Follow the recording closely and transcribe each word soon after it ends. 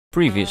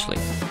Previously.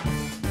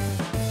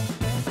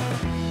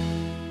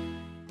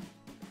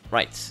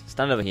 Right,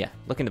 stand over here.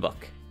 Look in the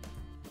book.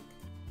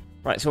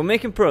 Right, so we're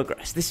making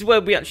progress. This is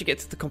where we actually get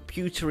to the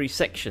computery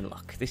section,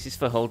 look. This is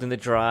for holding the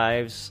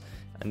drives,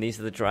 and these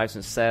are the drives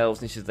themselves.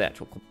 This is the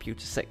actual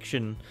computer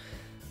section.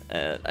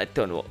 I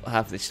don't know what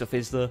half of this stuff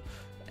is, though.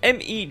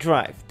 ME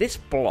drive. This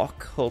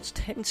block holds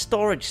 10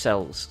 storage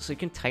cells, so you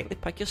can tightly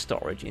pack your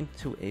storage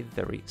into a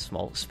very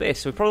small space.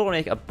 So we probably want to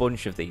make a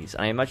bunch of these,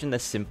 and I imagine they're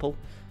simple.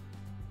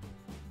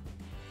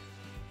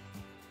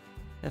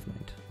 Never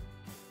mind.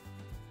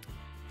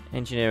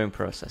 Engineering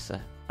processor,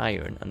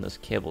 iron, and those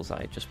cables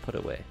I just put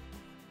away.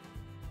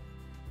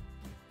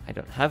 I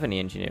don't have any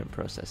engineering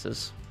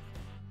processors.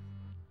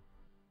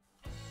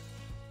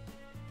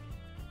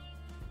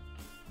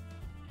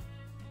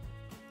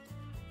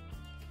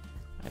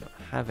 I don't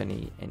have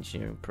any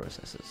engineering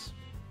processors.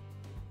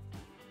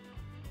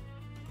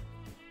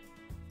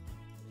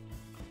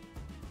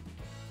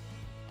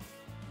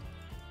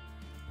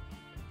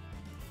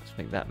 Let's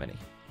make that many.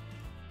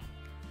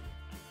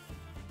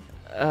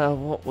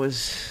 What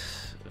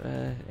was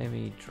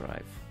ME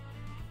drive?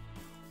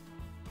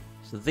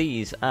 So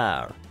these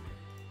are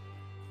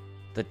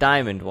the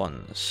diamond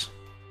ones.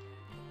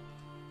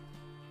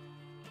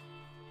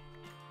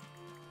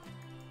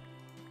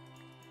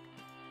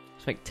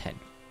 Let's make 10.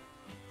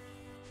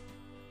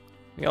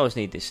 We always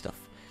need this stuff.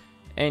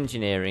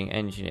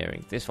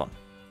 Engineering. This one.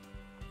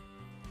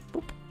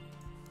 Boop.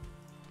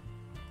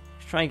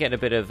 Let's try and get a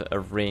bit of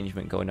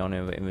arrangement going on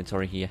in our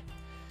inventory here.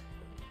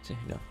 So,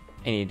 you know,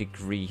 any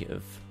degree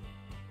of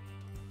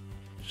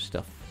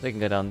stuff. They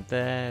can go down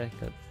there,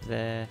 go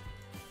there,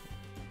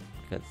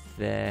 go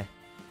there.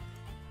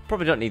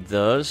 Probably don't need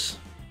those.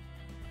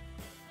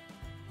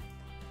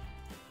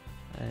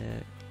 I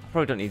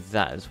probably don't need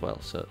that as well,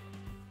 so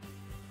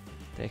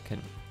they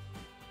can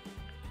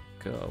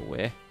go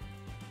away.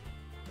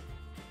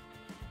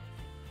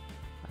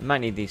 I might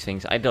need these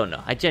things. I don't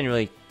know. I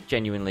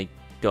genuinely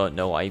don't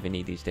know what I even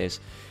need these days.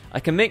 I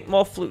can make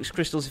more Fluix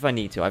crystals if I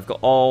need to. I've got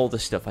all the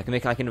stuff. I can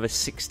make like another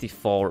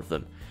 64 of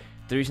them.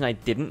 The reason I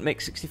didn't make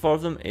 64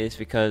 of them is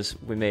because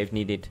we may have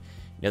needed,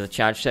 you know, the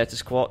charge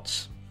status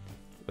quartz,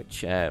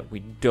 which we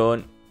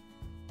don't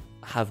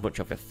have much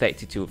of.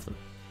 32 of them,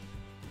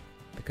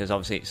 because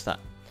obviously it's that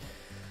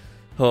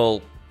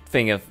whole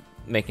thing of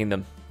making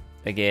them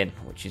again,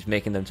 which is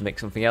making them to make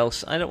something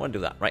else. I don't want to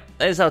do that. Right,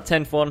 there's our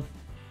 10th one.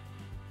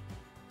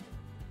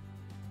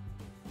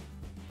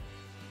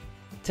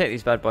 Take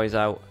these bad boys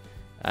out,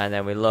 and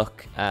then we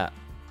look at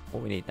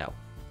what we need now.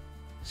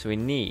 So we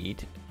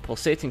need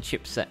pulsating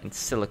chipset and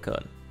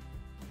silicone.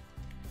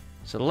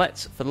 So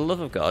let's, for the love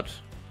of God,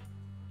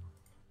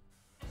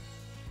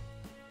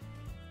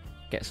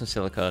 get some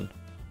silicone.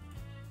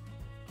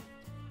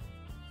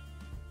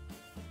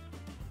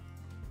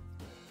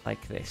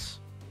 Like this.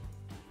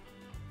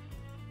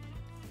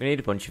 We need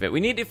a bunch of it. We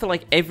need it for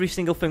like every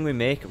single thing we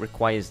make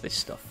requires this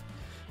stuff.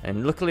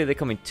 And luckily they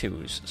come in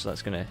twos, so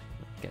that's going to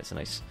get us a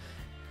nice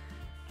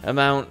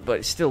amount, but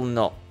it's still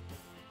not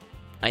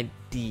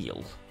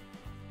ideal.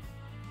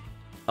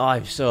 Oh,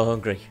 I'm so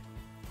hungry.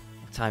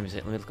 What time is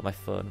it? Let me look at my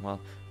phone. Well,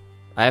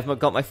 I haven't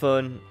got my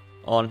phone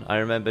on. I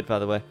remembered, by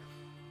the way.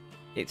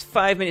 It's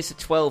 5 minutes to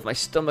 12. My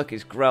stomach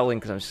is growling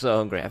because I'm so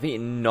hungry. I've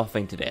eaten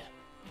nothing today.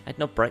 I had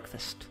no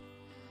breakfast.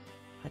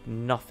 I had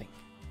nothing.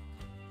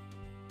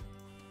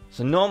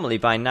 So normally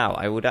by now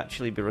I would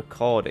actually be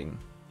recording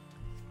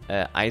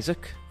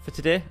Isaac for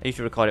today. I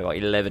usually record it about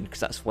 11 because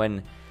that's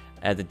when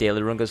the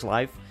daily run goes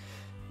live.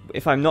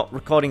 If I'm not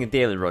recording a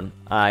daily run,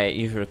 I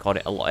usually record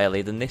it a lot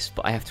earlier than this,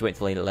 but I have to wait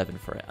till 11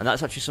 for it. And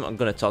that's actually something I'm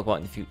going to talk about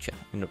in the future,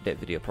 in an update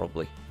video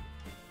probably.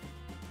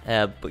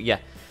 But yeah,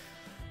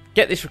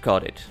 get this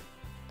recorded.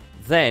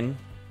 Then,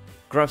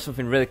 grab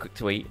something really quick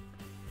to eat.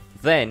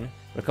 Then,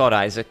 record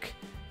Isaac.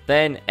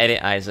 Then,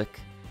 edit Isaac.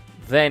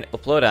 Then,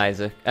 upload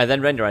Isaac.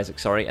 Then, render Isaac,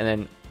 sorry. And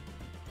then,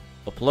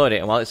 upload it.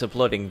 And while it's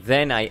uploading,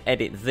 then I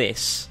edit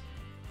this.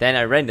 Then,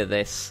 I render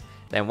this.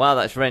 Then, while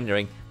that's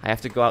rendering, I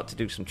have to go out to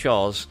do some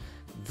chores.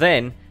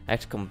 Then, I have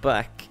to come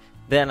back.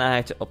 Then, I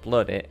have to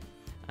upload it.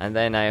 And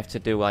then, I have to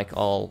do, like,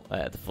 all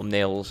the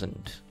thumbnails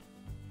and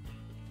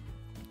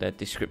the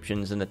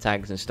descriptions and the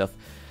tags and stuff.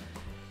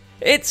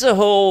 It's a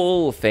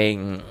whole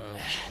thing.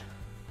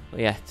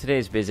 But yeah,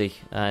 today's busy,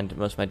 and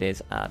most of my days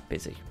are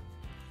busy.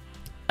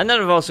 And then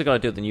I've also got to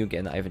do the new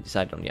game that I haven't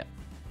decided on yet.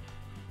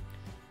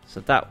 So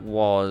that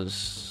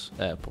was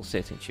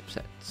pulsating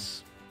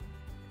chipsets,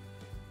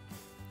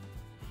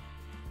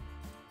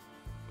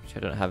 which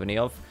I don't have any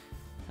of.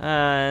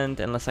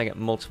 And unless I get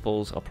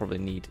multiples, I'll probably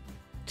need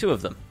 2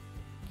 of them.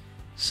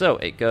 So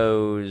it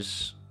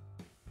goes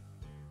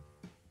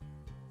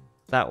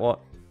that one.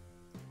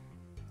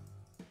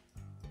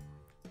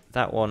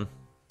 That one,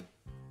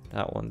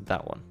 that one,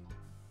 that one.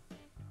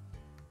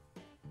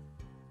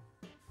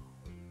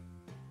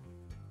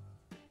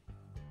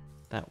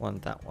 That one,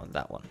 that one,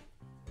 that one.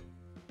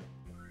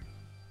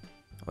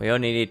 We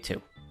only need 2.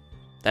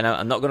 Then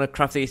I'm not going to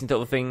craft these into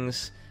other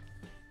things,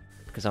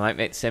 because I might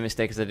make the same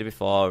mistake as I did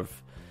before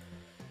of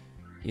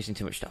Using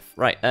too much stuff.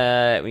 Right,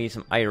 we need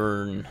some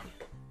iron.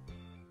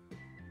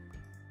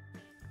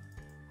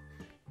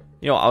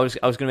 You know, I was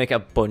gonna make a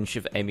bunch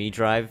of ME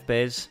drive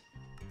bays.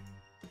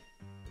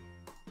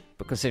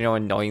 But considering how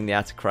annoying they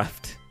are to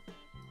craft.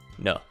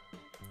 No.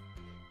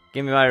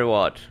 Give me my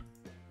reward.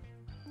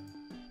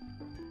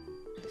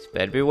 This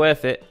better be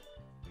worth it.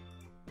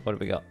 What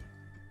have we got?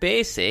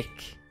 Basic.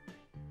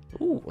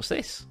 Ooh, what's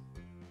this?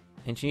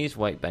 Engineer's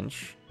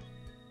workbench.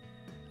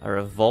 A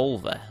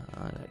revolver.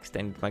 An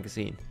extended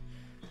magazine.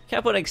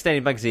 Can't put an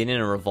extended magazine in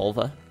a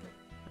revolver.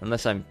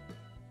 Unless I'm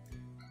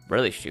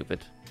really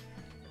stupid.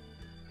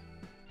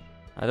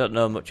 I don't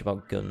know much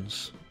about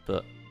guns,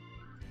 but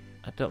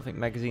I don't think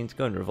magazines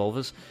go in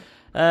revolvers.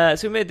 So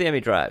we made the ME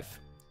drive.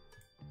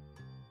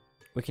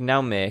 We can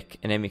now make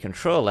an ME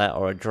controller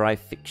or a drive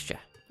fixture.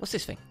 What's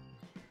this thing?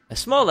 A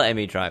smaller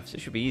ME drive, so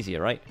it should be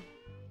easier, right?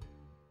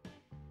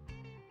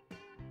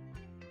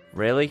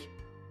 Really?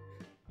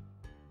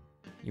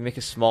 You make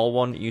a small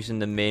one using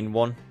the main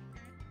one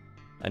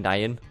and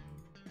iron.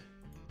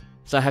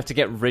 So I have to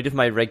get rid of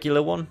my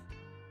regular one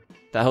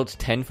that holds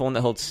 10 for one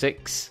that holds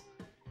 6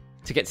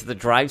 to get to the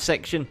drive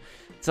section.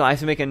 So I have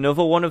to make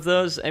another one of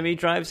those ME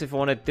drives if I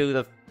want to do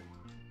the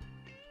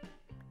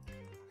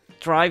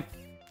drive.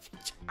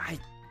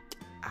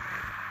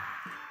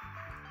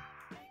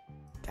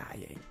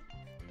 Dying.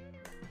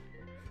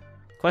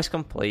 Quest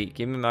complete.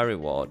 Give me my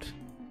reward.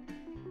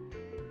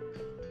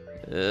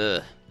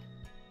 Ugh.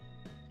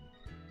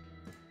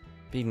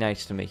 Be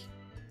nice to me.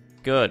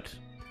 Good.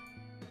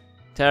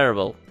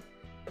 Terrible.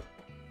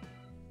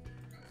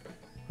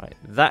 Right,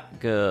 that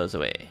goes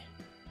away.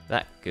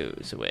 That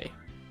goes away.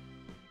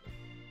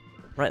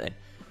 Right then.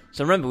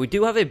 So remember, we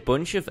do have a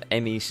bunch of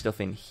ME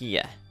stuff in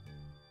here.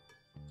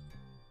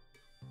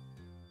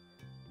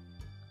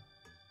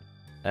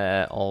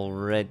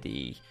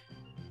 Already.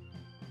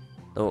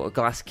 Oh,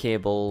 glass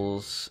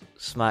cables,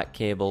 smart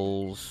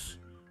cables,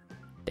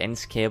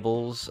 dense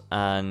cables,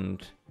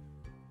 and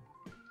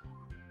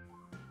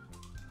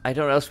I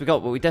don't know what else we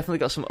got, but we definitely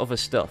got some other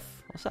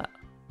stuff. What's that?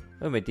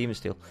 Oh, my demon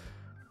steel.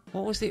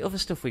 What was the other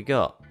stuff we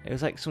got? It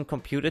was like some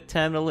computer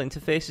terminal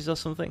interfaces or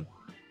something.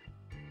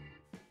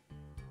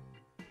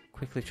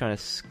 Quickly trying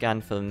to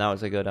scan for them now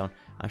as I go down.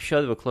 I'm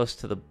sure they were close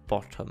to the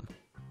bottom.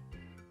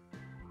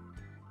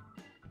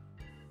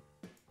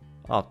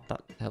 Oh,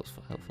 that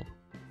helpful.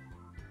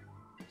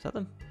 Is that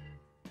them?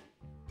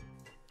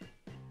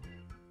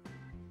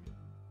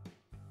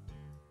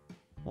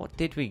 What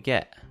did we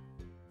get?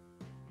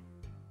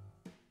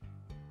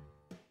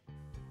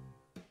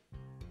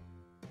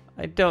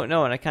 I don't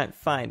know and I can't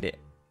find it.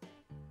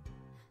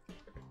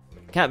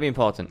 Can't be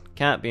important.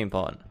 Can't be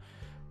important.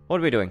 What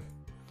are we doing?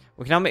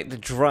 We can now make the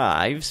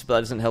drives, but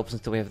that doesn't help us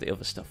until we have the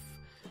other stuff.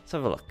 Let's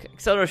have a look.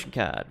 Acceleration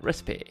card.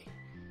 Recipe.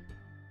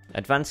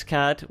 Advanced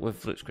card with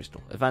Fluix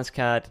crystal. Advanced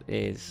card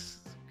is...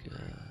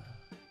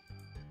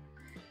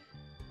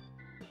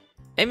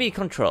 ME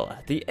controller.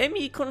 The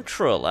ME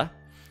controller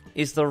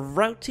is the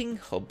routing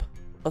hub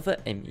of a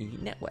ME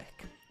network.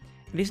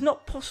 It is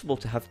not possible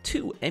to have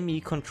two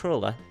ME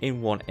controller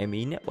in one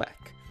ME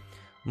network.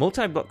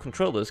 Multi-block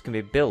controllers can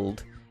be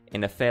built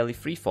in a fairly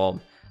free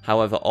form.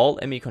 However, all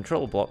ME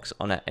controller blocks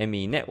on a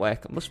ME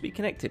network must be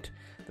connected.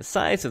 The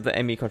size of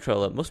the ME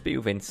controller must be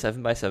within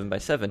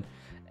 7x7x7,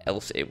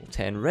 else it will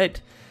turn red.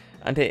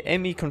 And a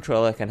ME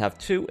controller can have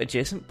two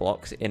adjacent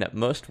blocks in at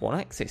most one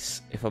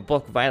axis. If a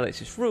block violates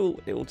this rule,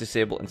 it will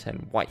disable and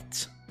turn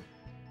white.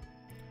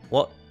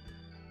 What?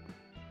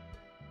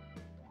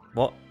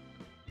 What?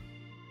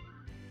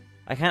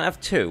 I can't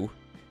have two,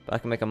 but I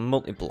can make a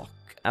multi-block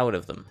out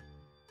of them.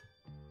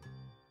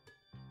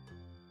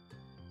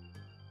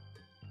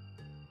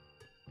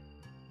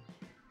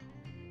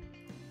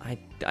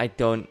 I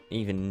don't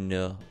even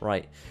know.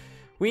 Right.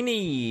 We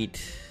need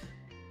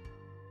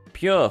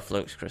pure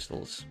Fluix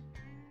crystals.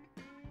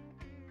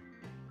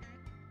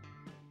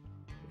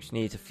 Which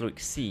needs a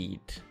Fluix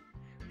seed.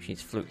 Which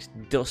needs Fluix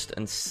dust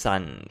and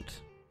sand.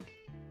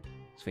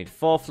 So we need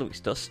 4 Fluix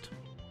dust.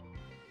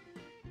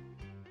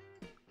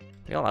 Are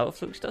we all out of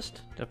Fluix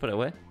dust? Did I put it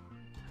away?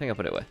 I think I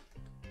put it away.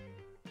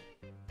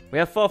 We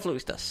have 4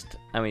 Fluix dust.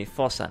 And we need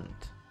 4 sand.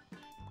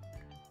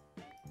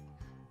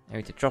 I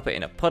need to drop it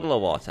in a puddle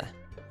of water.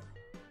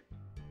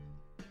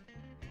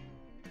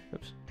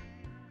 Oops.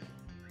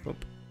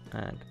 Oop.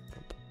 And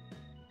oop.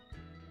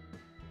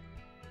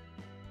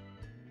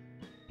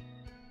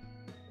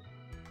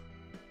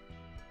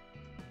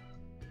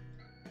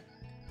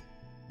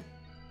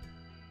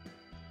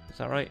 Is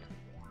that right?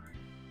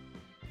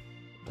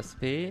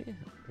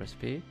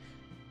 Recipe.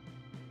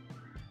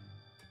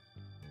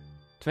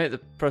 To make the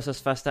process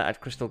faster,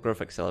 add crystal growth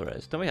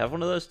accelerators. Don't we have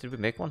one of those? Did we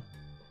make one?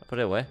 I put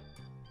it away.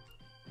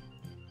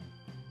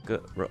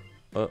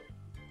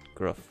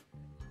 Growth.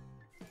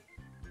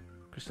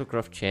 Crystal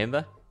growth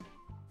chamber.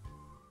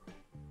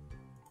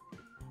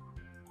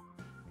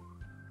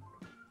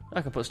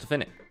 I can put stuff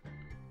in it.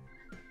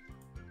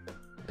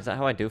 Is that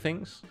how I do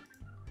things?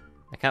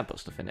 I can't put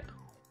stuff in it.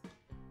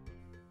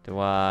 Do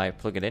I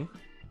plug it in?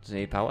 Does it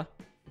need power?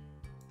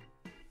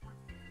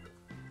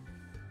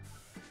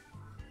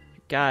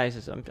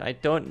 Guys, I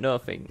don't know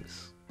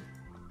things.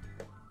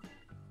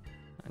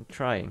 I'm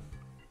trying.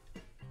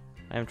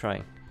 I am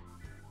trying.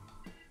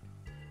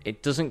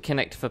 It doesn't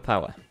connect for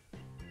power.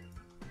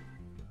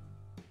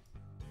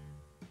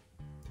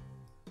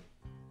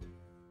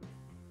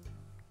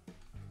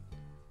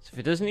 So if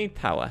it doesn't need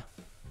power...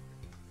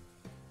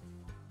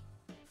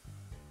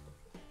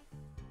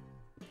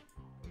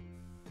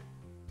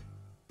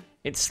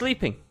 It's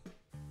sleeping.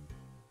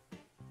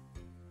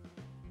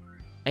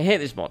 I hate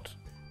this mod.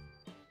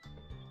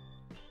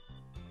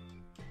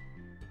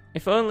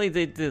 If only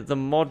the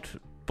mod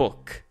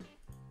book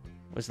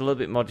was a little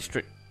bit more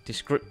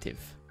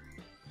descriptive.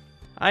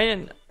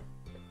 I'm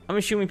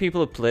assuming people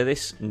who play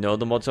this know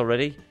the mods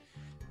already,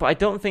 but I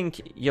don't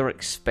think you're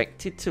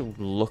expected to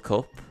look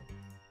up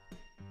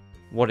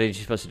what it is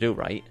you're supposed to do,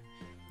 right?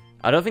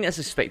 I don't think that's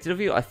expected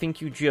of you. I think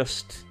you're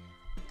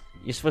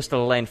supposed to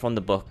learn from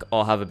the book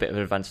or have a bit of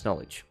advanced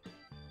knowledge.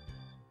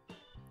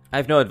 I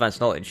have no advanced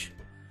knowledge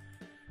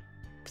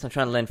because I'm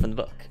trying to learn from the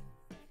book.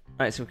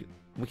 Alright, so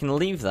we can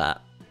leave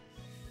that.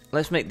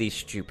 Let's make these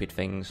stupid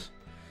things.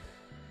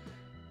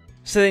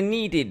 So they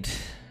needed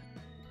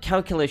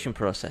calculation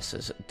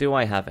processors. Do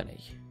I have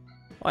any?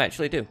 Oh, I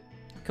actually do.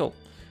 Cool.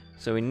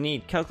 So we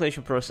need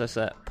calculation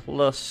processor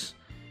plus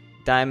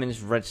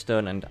diamonds,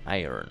 redstone, and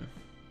iron.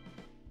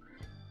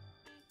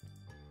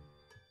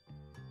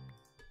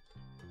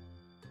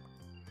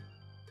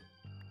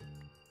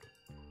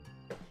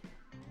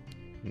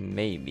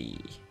 Maybe.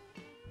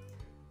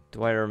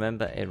 Do I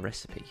remember a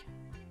recipe?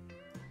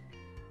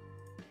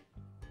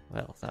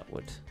 Well, that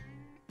would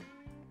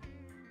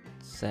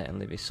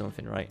certainly be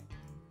something, right?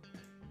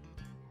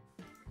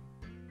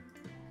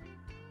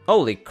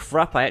 Holy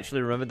crap, I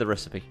actually remembered the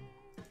recipe.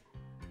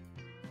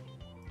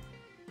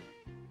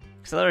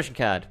 Acceleration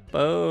card.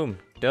 Boom.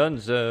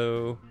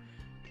 Donezo.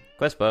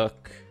 Quest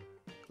book.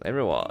 Claim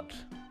reward.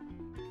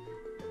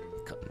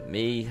 Look at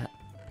me.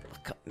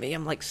 Look at me.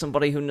 I'm like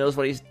somebody who knows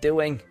what he's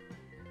doing.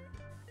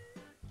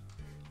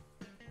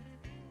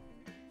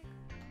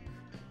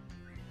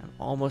 I'm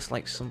almost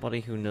like somebody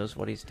who knows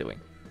what he's doing.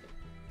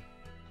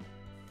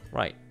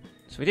 Right.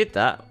 So we did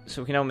that.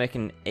 So we can now make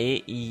an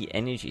AE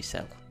energy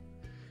cell.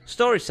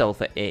 Storage cell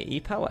for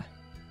AE power.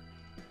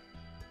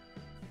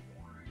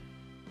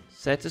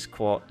 Cetus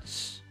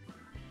quartz,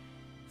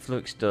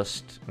 Fluix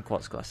dust, and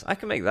quartz glass. I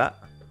can make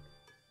that.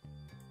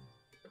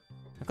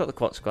 I've got the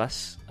quartz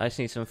glass. I just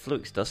need some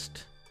Fluix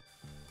dust.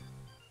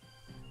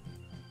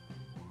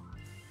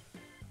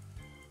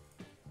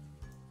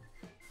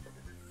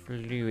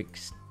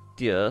 Fluix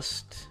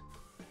dust.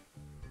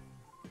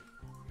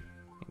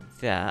 Like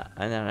that.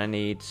 And then I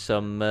need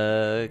some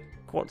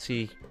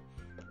quartzy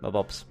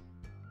bobs.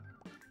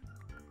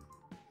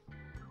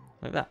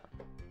 Like that.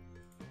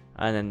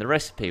 And then the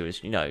recipe was,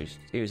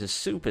 it was a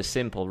super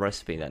simple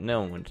recipe that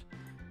no one would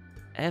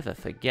ever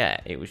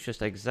forget. It was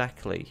just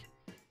exactly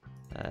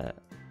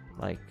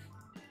like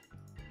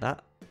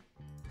that.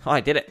 Oh,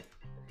 I did it.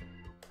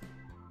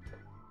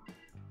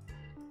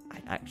 I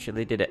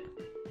actually did it.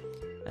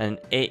 An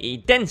AE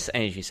dense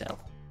energy cell.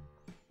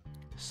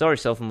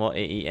 Storage cell for more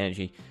AE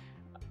energy.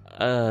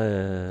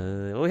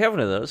 Well, we have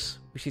one of those.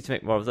 We need to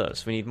make more of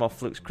those. We need more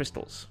Fluix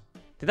crystals.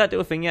 Did that do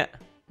a thing yet?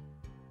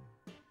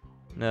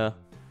 No.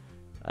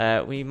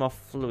 We need more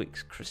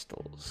Fluix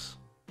crystals.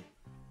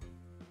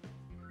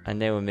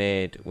 And they were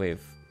made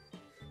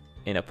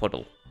in a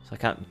puddle. So I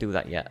can't do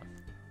that yet.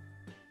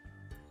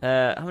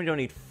 How many do I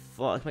need?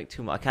 4? I can make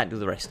 2 more. I can't do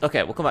the rest.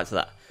 Okay, we'll come back to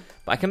that.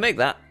 But I can make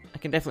that. I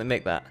can definitely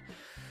make that.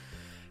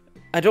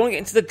 I don't want to get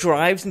into the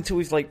drives until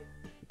we've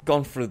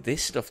gone through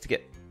this stuff to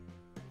get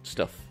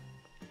stuff.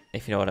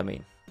 If you know what I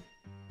mean.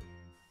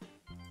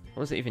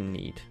 What does it even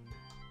need?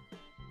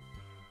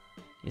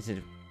 Is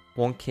it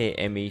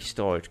 1K ME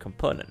storage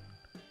component?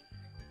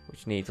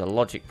 Which needs a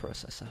logic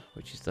processor,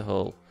 which is the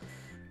whole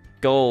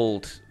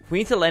gold. We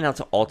need to learn how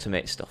to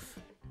automate stuff.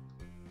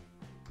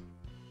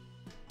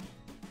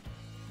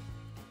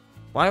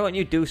 Why won't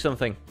you do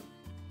something?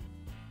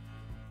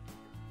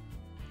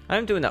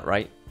 I'm doing that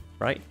right?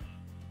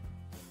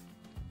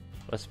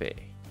 Let's be.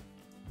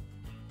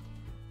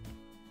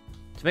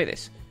 To make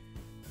this,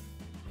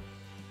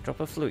 drop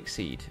a Fluix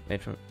seed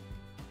made from.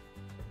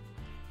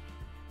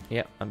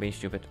 Yeah, I'm being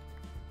stupid.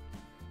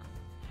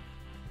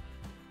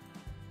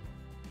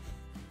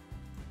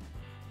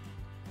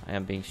 I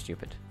am being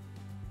stupid.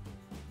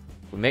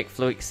 We make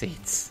Fluix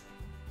seeds.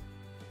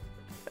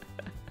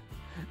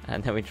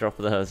 And then we drop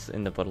those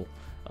in the puddle.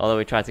 Although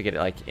we try to get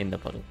it in the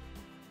puddle.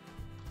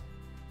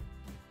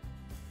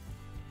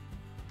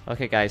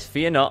 Okay guys,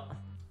 fear not.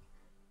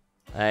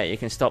 You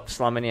can stop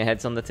slamming your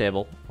heads on the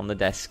table, on the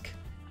desk.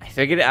 I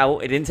figured it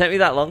out. It didn't take me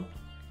that long.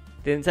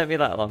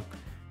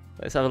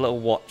 Let's have a little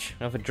watch.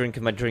 Have a drink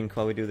of my drink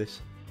while we do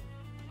this.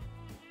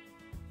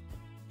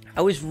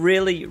 I was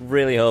really,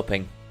 really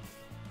hoping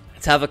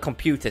to have a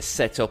computer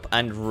set up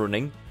and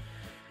running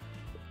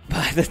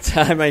by the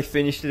time I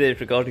finished today's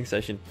recording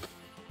session.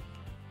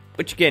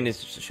 Which again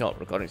is just a short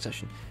recording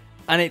session.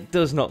 And it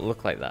does not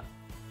look like that.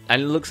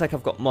 And it looks like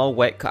I've got more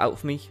work cut out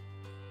for me.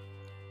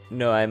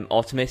 No, I'm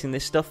automating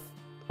this stuff.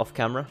 off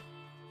camera,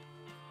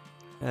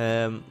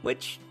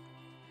 which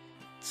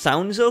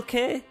sounds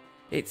okay.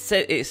 It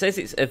says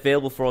it's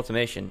available for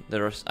automation.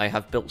 I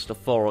have built stuff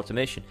for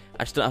automation.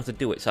 I just don't have to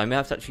do it, so I may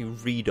have to actually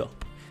read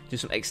up, do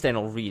some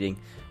external reading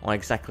on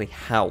exactly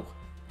how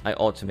I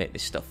automate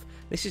this stuff.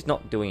 This is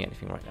not doing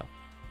anything right now.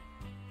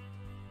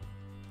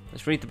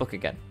 Let's read the book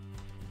again.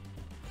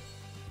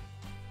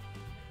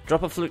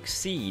 Drop a Fluix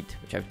Seed,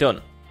 which I've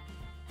done,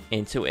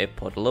 into a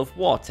puddle of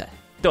water.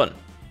 Done.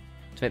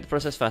 To make the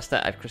process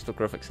faster, add crystal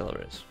growth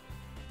accelerators.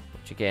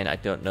 Which again, I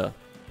don't know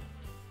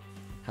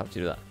how to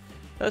do that.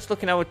 Let's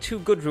look in our 2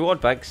 good reward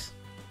bags.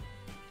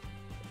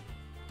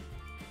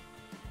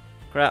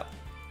 Crap.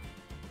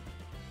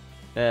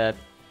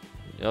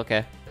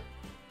 Okay.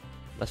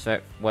 That's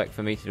work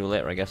for me to do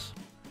later, I guess.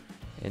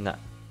 In that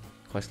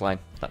quest line.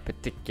 That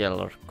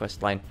particular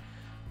quest line.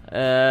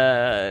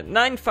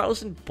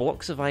 9,000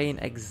 blocks of iron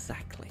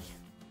exactly.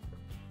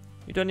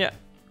 You done yet?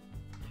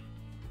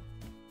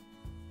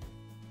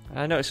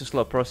 I know it's a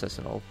slow process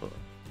and all, but...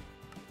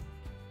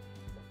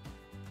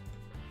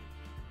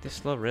 This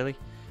slow, really?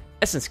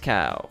 Essence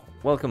Cow,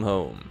 welcome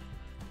home.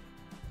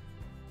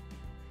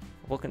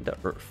 Welcome to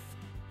Earth.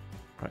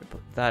 Right,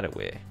 put that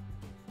away.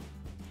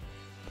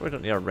 Probably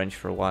don't need our wrench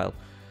for a while.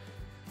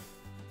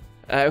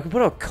 We can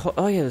put our...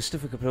 oh yeah, there's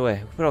stuff we can put away. We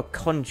can put our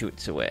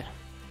conduits away.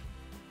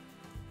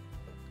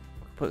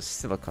 We can put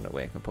silicon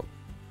away. We can put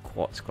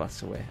quartz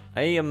glass away.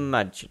 I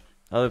imagine.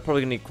 Oh, we're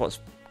probably going to need quartz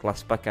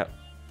glass back out.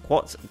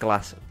 Quartz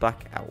glass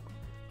back out.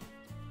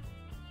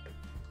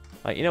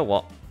 Right, you know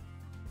what?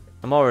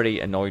 I'm already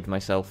annoyed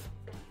myself.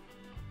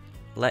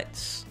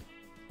 Let's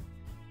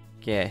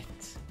get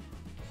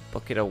a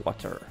bucket of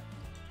water.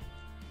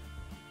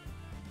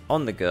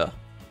 On the go.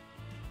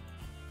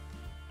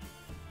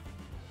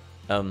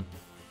 I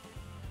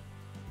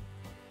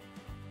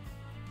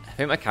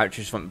think my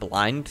character just went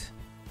blind.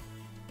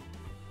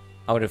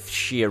 Out of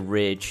sheer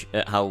rage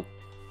at how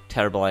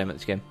terrible I am at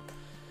this game.